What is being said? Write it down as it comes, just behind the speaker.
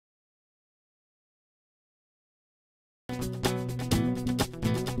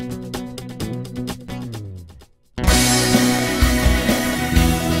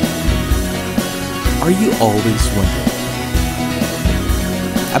Are you always wondering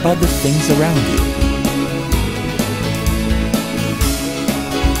about the things around you?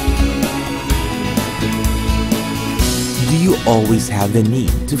 Do you always have the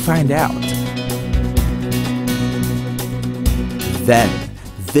need to find out? Then,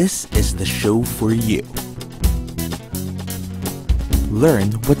 this is the show for you.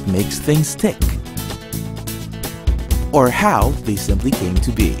 Learn what makes things tick, or how they simply came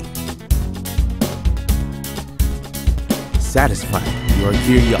to be. Satisfy your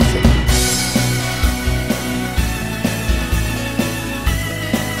curiosity.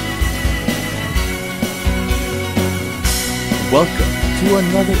 Welcome to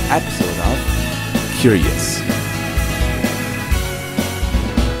another episode of Curious.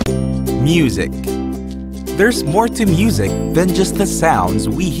 Music. There's more to music than just the sounds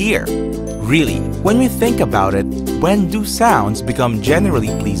we hear. Really, when we think about it, when do sounds become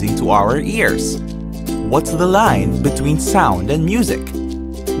generally pleasing to our ears? What's the line between sound and music?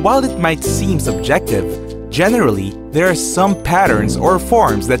 While it might seem subjective, generally, there are some patterns or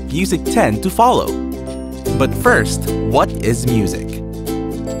forms that music tend to follow. But first, what is music?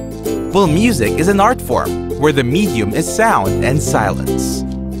 Well, music is an art form where the medium is sound and silence.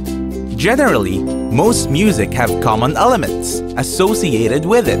 Generally, most music have common elements associated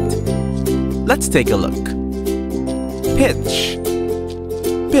with it. Let's take a look. Pitch.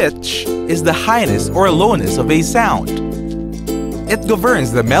 Pitch is the highness or lowness of a sound. It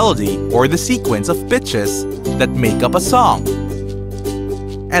governs the melody or the sequence of pitches that make up a song.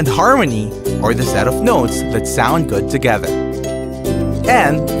 And harmony, or the set of notes that sound good together.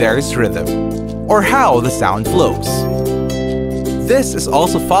 And there's rhythm, or how the sound flows. This is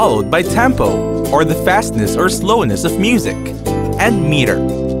also followed by tempo, or the fastness or slowness of music, and meter,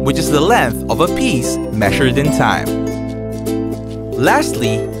 which is the length of a piece measured in time.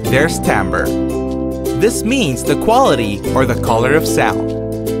 Lastly, there's timbre. This means the quality or the color of sound.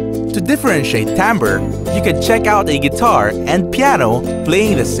 To differentiate timbre, you can check out a guitar and piano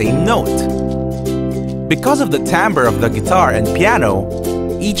playing the same note. Because of the timbre of the guitar and piano,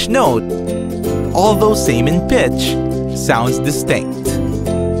 each note, although same in pitch, sounds distinct.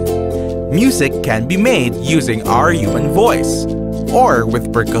 Music can be made using our human voice, or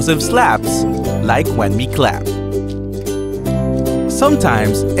with percussive slaps, like when we clap.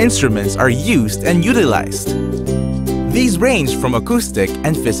 Sometimes instruments are used and utilized. These range from acoustic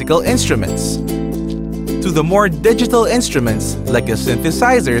and physical instruments to the more digital instruments like the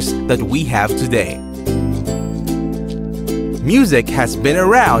synthesizers that we have today. Music has been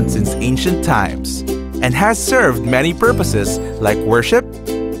around since ancient times and has served many purposes like worship,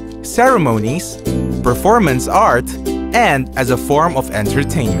 ceremonies, performance art, and as a form of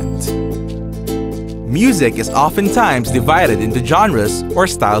entertainment. Music is oftentimes divided into genres or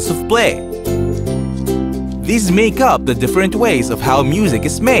styles of play. These make up the different ways of how music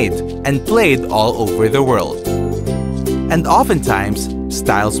is made and played all over the world. And oftentimes,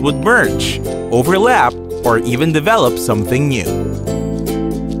 styles would merge, overlap, or even develop something new.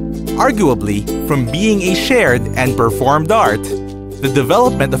 Arguably, from being a shared and performed art, the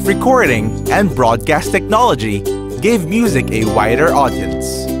development of recording and broadcast technology gave music a wider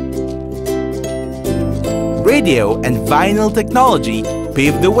audience. Radio and vinyl technology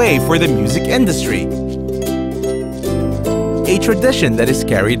paved the way for the music industry, a tradition that is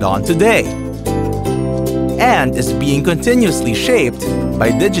carried on today and is being continuously shaped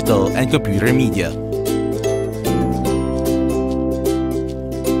by digital and computer media.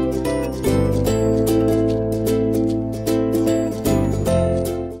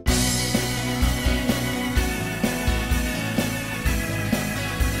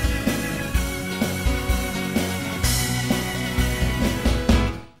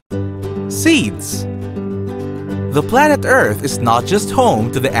 Seeds. The planet Earth is not just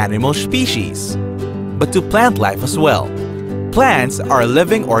home to the animal species, but to plant life as well. Plants are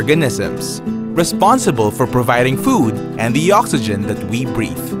living organisms, responsible for providing food and the oxygen that we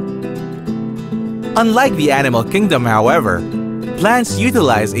breathe. Unlike the animal kingdom, however, plants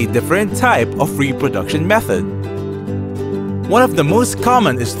utilize a different type of reproduction method. One of the most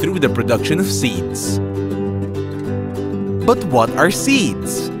common is through the production of seeds. But what are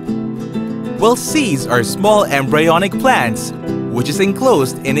seeds? Well, seeds are small embryonic plants which is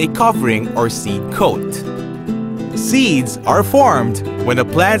enclosed in a covering or seed coat. Seeds are formed when a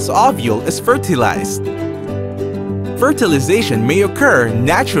plant's ovule is fertilized. Fertilization may occur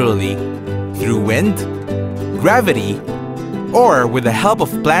naturally through wind, gravity, or with the help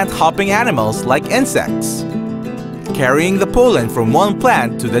of plant-hopping animals like insects, carrying the pollen from one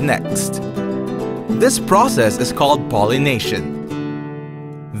plant to the next. This process is called pollination.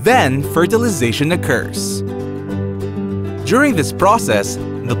 Then fertilization occurs. During this process,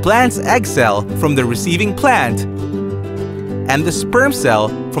 the plant's egg cell from the receiving plant and the sperm cell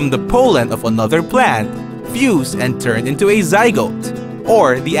from the pollen of another plant fuse and turn into a zygote,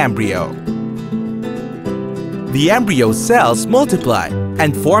 or the embryo. The embryo cells multiply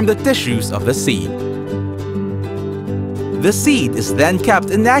and form the tissues of the seed. The seed is then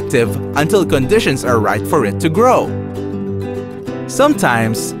kept inactive until conditions are right for it to grow.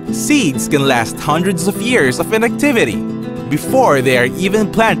 Sometimes, seeds can last hundreds of years of inactivity before they are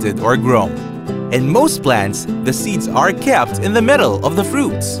even planted or grown. In most plants, the seeds are kept in the middle of the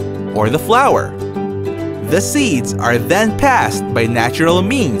fruits, or the flower. The seeds are then passed by natural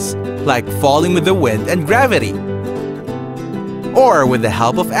means, like falling with the wind and gravity, or with the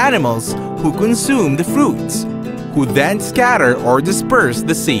help of animals who consume the fruits, who then scatter or disperse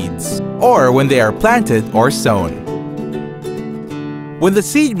the seeds, or when they are planted or sown. When the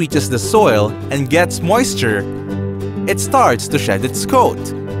seed reaches the soil and gets moisture, it starts to shed its coat.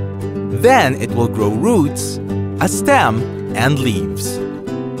 Then it will grow roots, a stem, and leaves.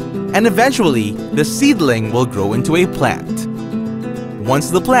 And eventually, the seedling will grow into a plant. Once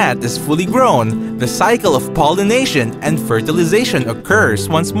the plant is fully grown, the cycle of pollination and fertilization occurs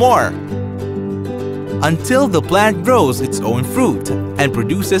once more, until the plant grows its own fruit and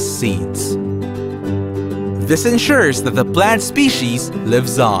produces seeds. This ensures that the plant species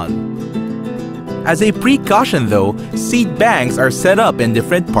lives on. As a precaution though, seed banks are set up in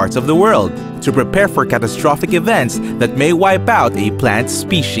different parts of the world to prepare for catastrophic events that may wipe out a plant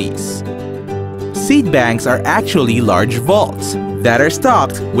species. Seed banks are actually large vaults that are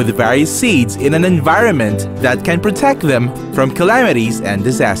stocked with various seeds in an environment that can protect them from calamities and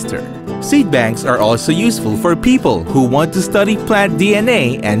disaster. Seed banks are also useful for people who want to study plant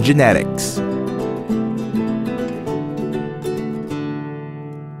DNA and genetics.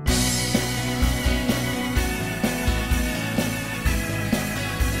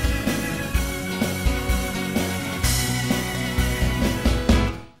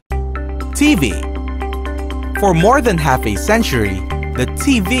 TV. For more than half a century, the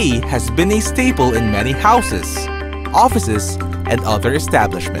TV has been a staple in many houses, offices, and other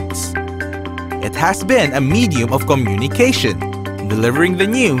establishments. It has been a medium of communication, delivering the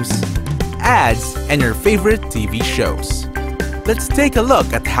news, ads, and your favorite TV shows. Let's take a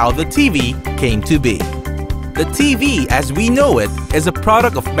look at how the TV came to be. The TV as we know it is a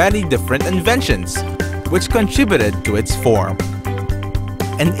product of many different inventions, which contributed to its form.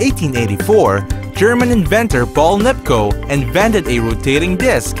 In 1884, German inventor Paul Nipkow invented a rotating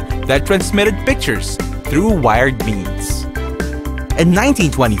disc that transmitted pictures through wired means. In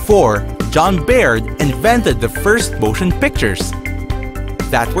 1924, John Baird invented the first motion pictures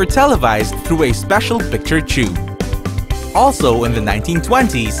that were televised through a special picture tube. Also in the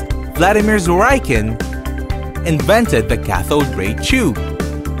 1920s, Vladimir Zworykin invented the cathode ray tube.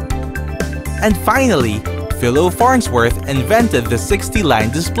 And finally, Philo Farnsworth invented the 60-line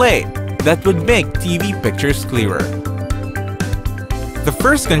display that would make TV pictures clearer. The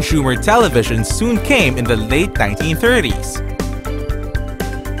first consumer television soon came in the late 1930s.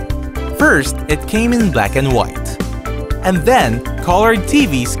 First, it came in black and white, and then colored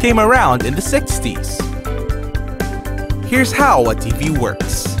TVs came around in the 60s. Here's how a TV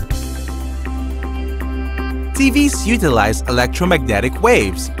works. TVs utilize electromagnetic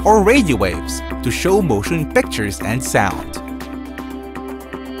waves or radio waves to show motion pictures and sound.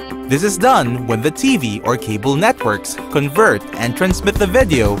 This is done when the TV or cable networks convert and transmit the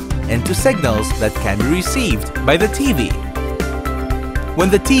video into signals that can be received by the TV. When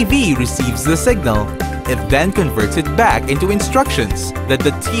the TV receives the signal, it then converts it back into instructions that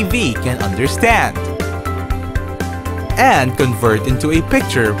the TV can understand and convert into a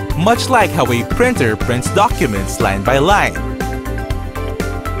picture, much like how a printer prints documents line by line.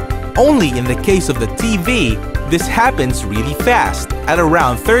 Only in the case of the TV, this happens really fast, at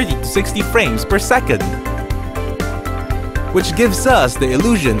around 30 to 60 frames per second, which gives us the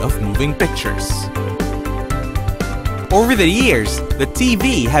illusion of moving pictures. Over the years, the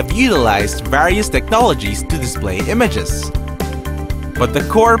TV have utilized various technologies to display images, but the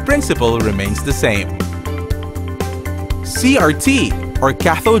core principle remains the same. CRT, or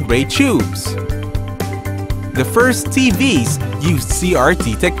cathode ray tubes. The first TVs used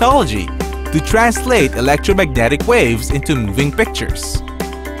CRT technology to translate electromagnetic waves into moving pictures.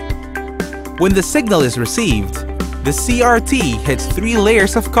 When the signal is received, the CRT hits 3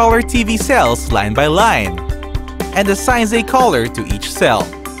 layers of color TV cells line by line and assigns a color to each cell.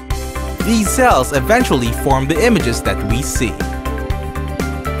 These cells eventually form the images that we see.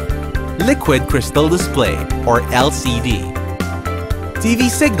 Liquid crystal display, or LCD.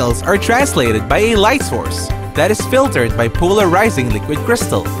 TV signals are translated by a light source that is filtered by polarizing liquid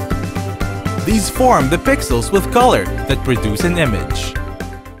crystal. These form the pixels with color that produce an image.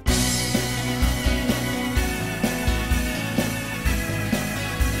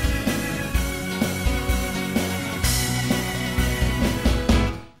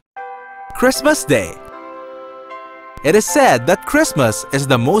 Christmas Day. It is said that Christmas is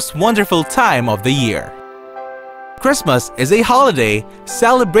the most wonderful time of the year. Christmas is a holiday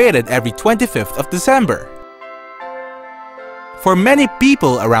celebrated every 25th of December. For many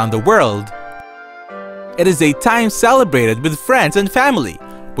people around the world, it is a time celebrated with friends and family,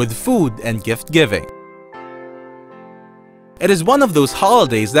 with food and gift giving. It is one of those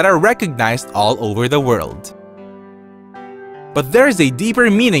holidays that are recognized all over the world. But there is a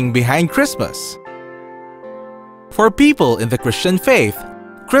deeper meaning behind Christmas. For people in the Christian faith,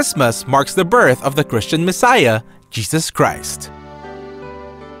 Christmas marks the birth of the Christian Messiah, Jesus Christ.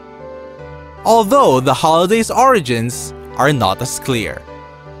 Although the holiday's origins are not as clear.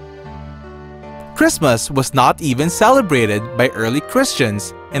 Christmas was not even celebrated by early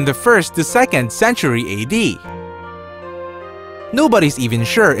Christians in the 1st to 2nd century AD. Nobody's even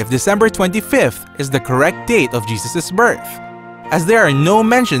sure if December 25th is the correct date of Jesus' birth, as there are no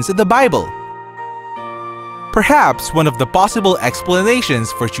mentions in the Bible. Perhaps one of the possible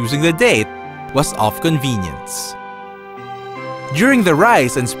explanations for choosing the date was of convenience. During the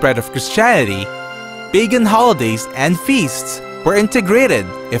rise and spread of Christianity, pagan holidays and feasts were integrated,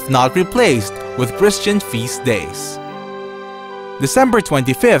 if not replaced, with Christian feast days. December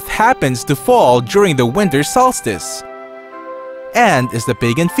 25th happens to fall during the winter solstice and is the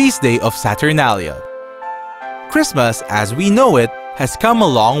pagan feast day of Saturnalia. Christmas, as we know it, has come a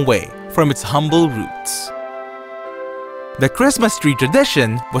long way from its humble roots. The Christmas tree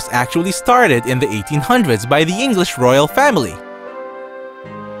tradition was actually started in the 1800s by the English royal family,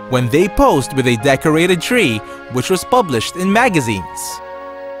 when they posed with a decorated tree which was published in magazines.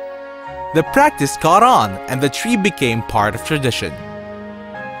 The practice caught on and the tree became part of tradition.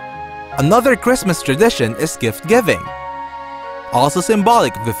 Another Christmas tradition is gift giving, also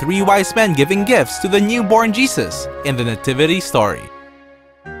symbolic of the 3 wise men giving gifts to the newborn Jesus in the Nativity story.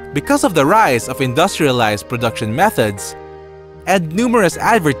 Because of the rise of industrialized production methods and numerous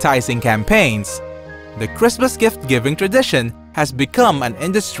advertising campaigns, the Christmas gift-giving tradition has become an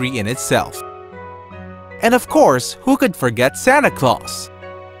industry in itself. And of course, who could forget Santa Claus,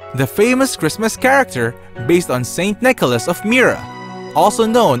 the famous Christmas character based on Saint Nicholas of Myra, also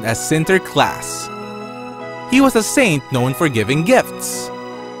known as Sinterklaas. He was a saint known for giving gifts.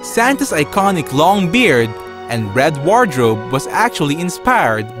 Santa's iconic long beard and red wardrobe was actually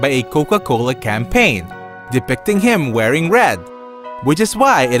inspired by a Coca-Cola campaign depicting him wearing red, which is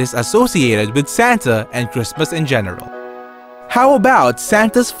why it is associated with Santa and Christmas in general. How about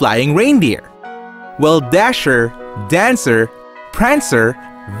Santa's flying reindeer? Well, Dasher, Dancer, Prancer,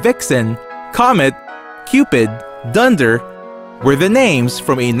 Vixen, Comet, Cupid, Dunder were the names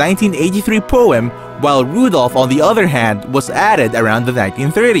from a 1983 poem, while Rudolph, on the other hand, was added around the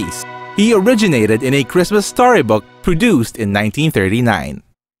 1930s. He originated in a Christmas storybook produced in 1939.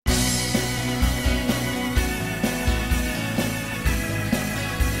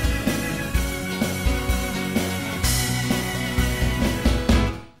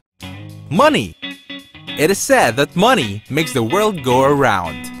 Money. It is said that money makes the world go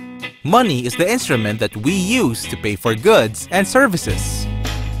around. Money is the instrument that we use to pay for goods and services.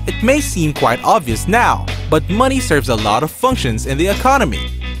 It may seem quite obvious now, but money serves a lot of functions in the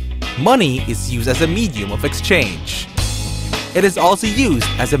economy. Money is used as a medium of exchange. It is also used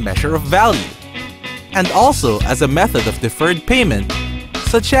as a measure of value, and also as a method of deferred payment,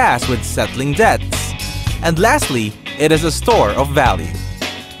 such as with settling debts. And lastly, it is a store of value.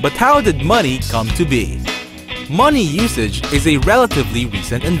 But how did money come to be? Money usage is a relatively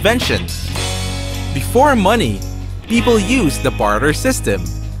recent invention. Before money, people used the barter system,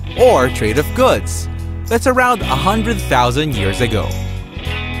 or trade of goods. That's around 100,000 years ago.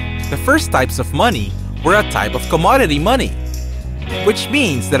 The first types of money were a type of commodity money, which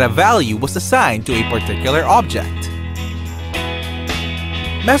means that a value was assigned to a particular object.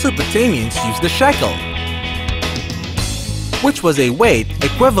 Mesopotamians used the shekel, which was a weight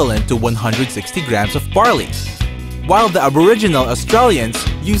equivalent to 160 grams of barley, while the Aboriginal Australians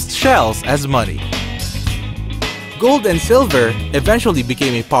used shells as money. Gold and silver eventually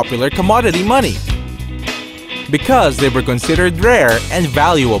became a popular commodity money because they were considered rare and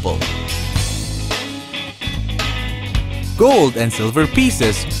valuable. Gold and silver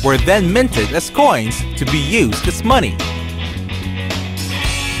pieces were then minted as coins to be used as money.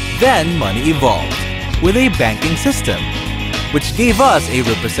 Then money evolved with a banking system. which gave us a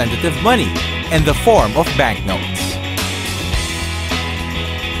representative money in the form of banknotes.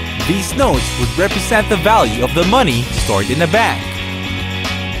 These notes would represent the value of the money stored in a bank.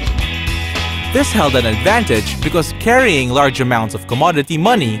 This held an advantage because carrying large amounts of commodity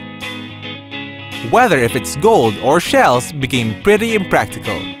money, whether if it's gold or shells, became pretty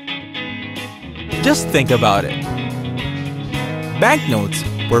impractical. Just think about it. Banknotes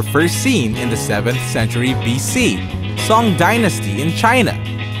were first seen in the 7th century BC, Song Dynasty in China.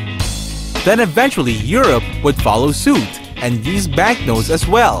 Then eventually Europe would follow suit and use banknotes as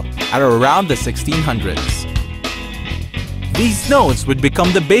well at around the 1600s. These notes would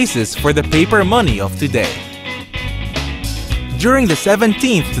become the basis for the paper money of today. During the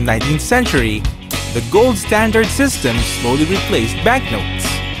 17th to 19th century, the gold standard system slowly replaced banknotes.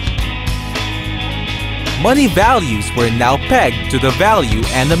 Money values were now pegged to the value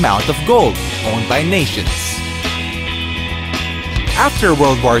and amount of gold owned by nations. After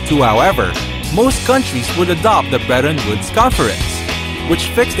World War II, however, most countries would adopt the Bretton Woods Conference, which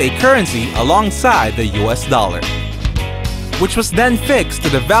fixed a currency alongside the US dollar, which was then fixed to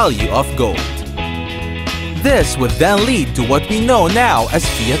the value of gold. This would then lead to what we know now as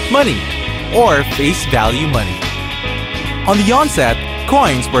fiat money, or face value money. On the onset,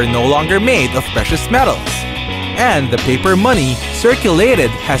 coins were no longer made of precious metals, and the paper money circulated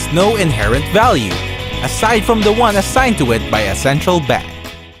has no inherent value, aside from the one assigned to it by a central bank.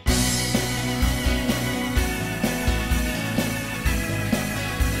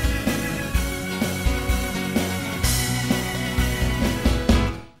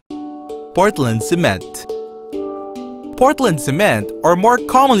 Portland cement. Portland cement, or more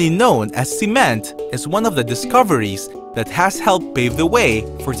commonly known as cement, is one of the discoveries that has helped pave the way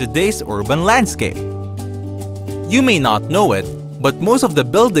for today's urban landscape. You may not know it, but most of the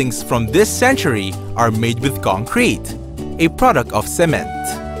buildings from this century are made with concrete, a product of cement.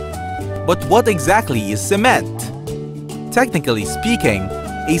 But what exactly is cement? Technically speaking,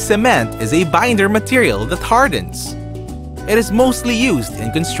 a cement is a binder material that hardens. It is mostly used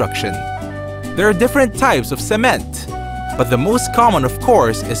in construction. There are different types of cement, but the most common, of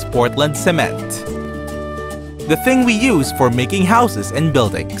course, is Portland cement, the thing we use for making houses and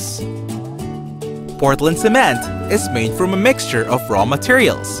buildings. Portland cement is made from a mixture of raw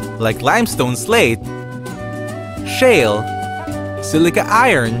materials like limestone slate, shale, silica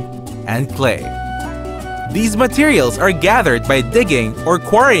iron, and clay. These materials are gathered by digging or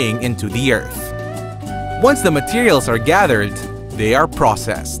quarrying into the earth. Once the materials are gathered, they are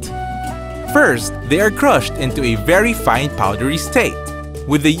processed. First, they are crushed into a very fine powdery state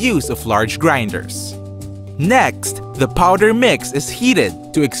with the use of large grinders. Next, the powder mix is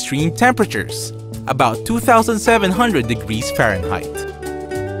heated to extreme temperatures, about 2,700 degrees Fahrenheit.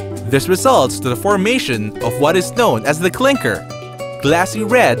 This results to the formation of what is known as the clinker, glassy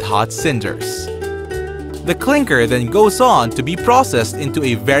red hot cinders. The clinker then goes on to be processed into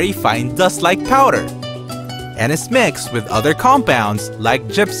a very fine dust-like powder and is mixed with other compounds like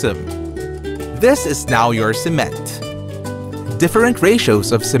gypsum. This is now your cement. Different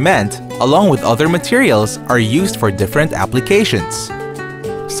ratios of cement, along with other materials, are used for different applications.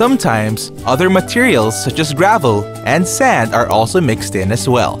 Sometimes, other materials such as gravel and sand are also mixed in as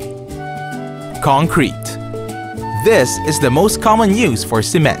well. Concrete. This is the most common use for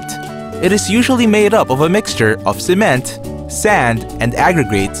cement. It is usually made up of a mixture of cement, sand, and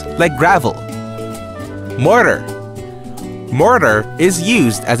aggregates like gravel. Mortar. Mortar is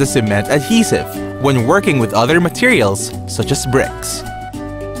used as a cement adhesive when working with other materials such as bricks.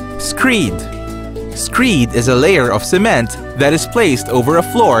 Screed. Screed is a layer of cement that is placed over a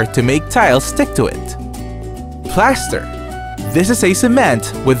floor to make tiles stick to it. Plaster. This is a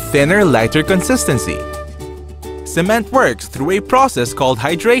cement with thinner, lighter consistency. Cement works through a process called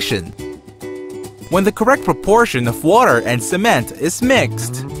hydration. When the correct proportion of water and cement is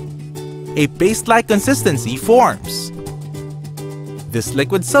mixed, a paste-like consistency forms. This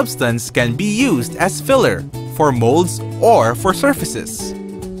liquid substance can be used as filler for molds or for surfaces.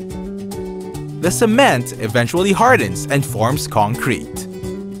 The cement eventually hardens and forms concrete.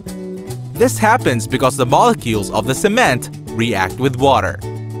 This happens because the molecules of the cement react with water.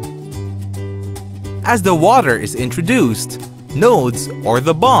 As the water is introduced, nodes or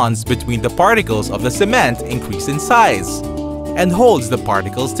the bonds between the particles of the cement increase in size and holds the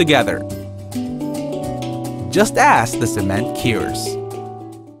particles together, just as the cement cures.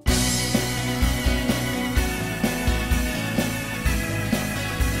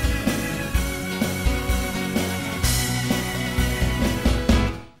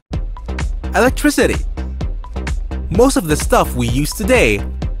 Electricity. Most of the stuff we use today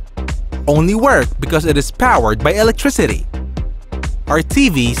only work because it is powered by electricity. our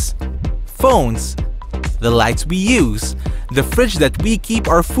TVs, phones, the lights we use, the fridge that we keep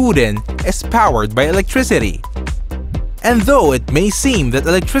our food in is powered by electricity. And though it may seem that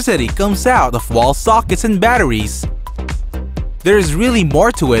electricity comes out of wall sockets and batteries, there is really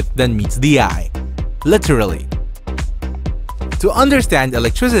more to it than meets the eye, literally. To understand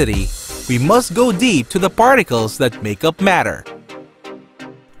electricity, we must go deep to the particles that make up matter.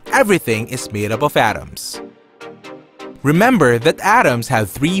 Everything is made up of atoms. Remember that atoms have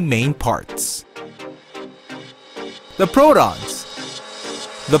three main parts. The protons,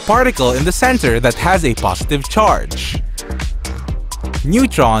 the particle in the center that has a positive charge.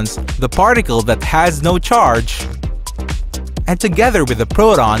 Neutrons, the particle that has no charge. And together with the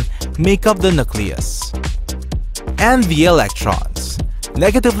proton, make up the nucleus. And the electrons,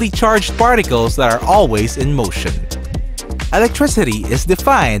 negatively charged particles that are always in motion. Electricity is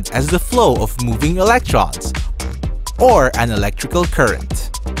defined as the flow of moving electrons, or an electrical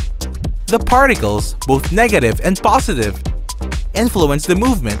current. The particles, both negative and positive, influence the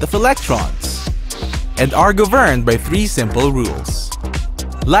movement of electrons and are governed by three simple rules.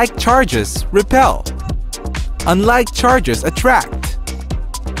 Like charges repel, unlike charges attract,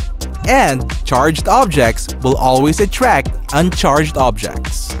 and charged objects will always attract uncharged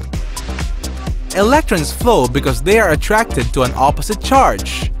objects. Electrons flow because they are attracted to an opposite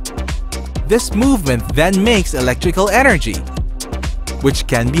charge. This movement then makes electrical energy, which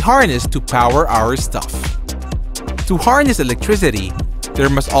can be harnessed to power our stuff. To harness electricity, there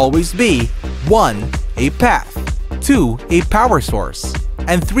must always be 1. A path, 2. A power source,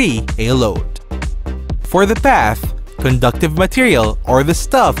 and 3. A load. For the path, conductive material or the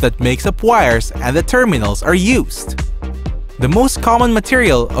stuff that makes up wires and the terminals are used. The most common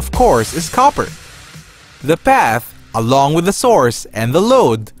material, of course, is copper. The path, along with the source and the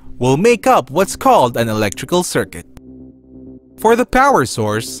load, will make up what's called an electrical circuit. For the power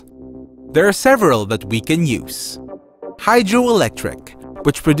source, there are several that we can use. Hydroelectric,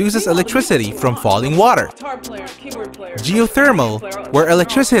 which produces electricity from falling water. Geothermal, where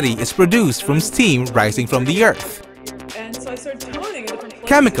electricity is produced from steam rising from the earth.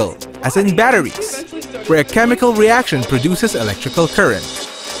 Chemical, as in batteries, where a chemical reaction produces electrical current.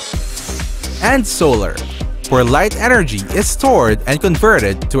 And solar, where light energy is stored and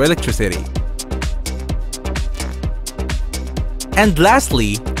converted to electricity. And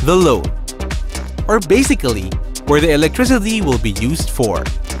lastly, the load, or basically, where the electricity will be used for.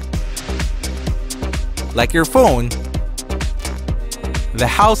 Like your phone, the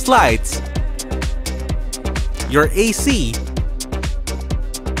house lights, your AC,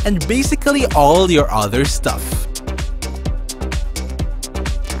 and basically all your other stuff.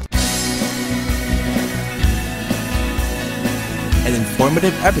 An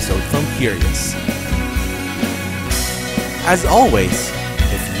informative episode from Curious. As always,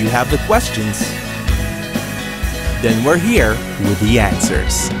 if you have the questions, then we're here with the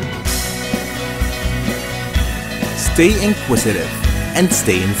answers. Stay inquisitive and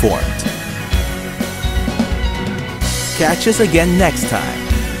stay informed. Catch us again next time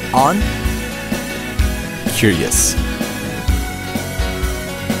on Curious.